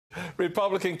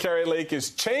Republican Kari Lake is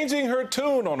changing her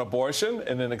tune on abortion.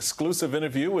 In an exclusive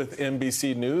interview with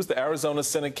NBC News, the Arizona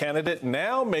Senate candidate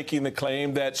now making the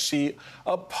claim that she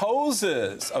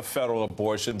opposes a federal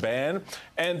abortion ban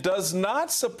and does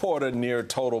not support a near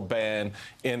total ban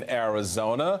in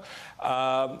Arizona.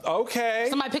 Okay.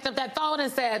 Somebody picked up that phone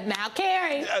and said, "Now,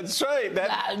 Kari, that's right.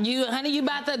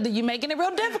 you making it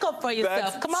real difficult for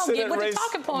yourself. Come on, get with the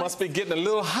talking points." Must be getting a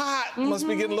little hot. Must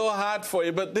be getting a little hot for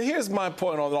you. But here's my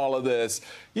point on all of this.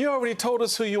 You already told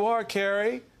us who you are,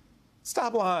 Kari.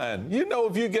 Stop lying. You know,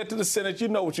 if you get to the Senate, you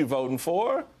know what you're voting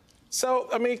for. So,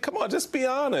 I mean, come on, just be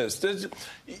honest.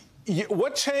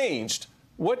 What changed?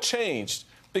 What changed?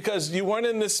 Because you weren't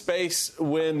in this space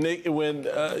when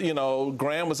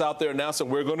Graham was out there announcing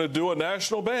we're going to do a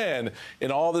national ban,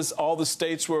 and all the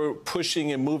states were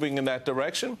pushing and moving in that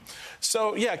direction.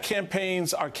 So yeah,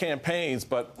 campaigns are campaigns,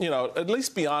 but at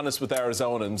least be honest with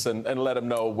Arizonans and let them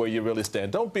know where you really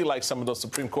stand. Don't be like some of those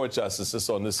Supreme Court justices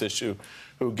on this issue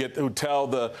who tell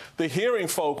the hearing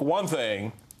folk one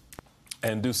thing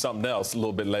and do something else a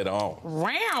little bit later on.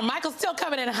 Wow, Michael's still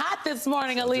coming in hot this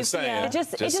morning, Alicia. It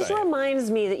just reminds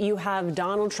me that you have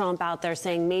Donald Trump out there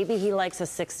saying maybe he likes a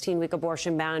 16-week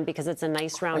abortion ban because it's a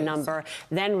nice round number.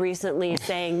 Then recently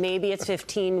saying maybe it's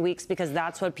 15 weeks because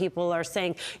that's what people are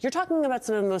saying. You're talking about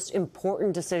some of the most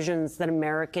important decisions that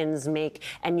Americans make,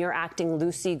 and you're acting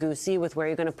loosey-goosey with where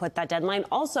you're going to put that deadline.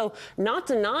 Also, not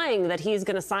denying that he's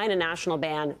going to sign a national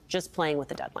ban, just playing with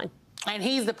the deadline. And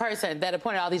he's the person that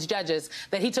appointed all these judges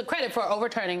that he took credit for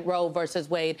overturning Roe versus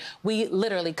Wade. We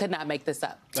literally could not make this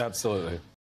up. Absolutely.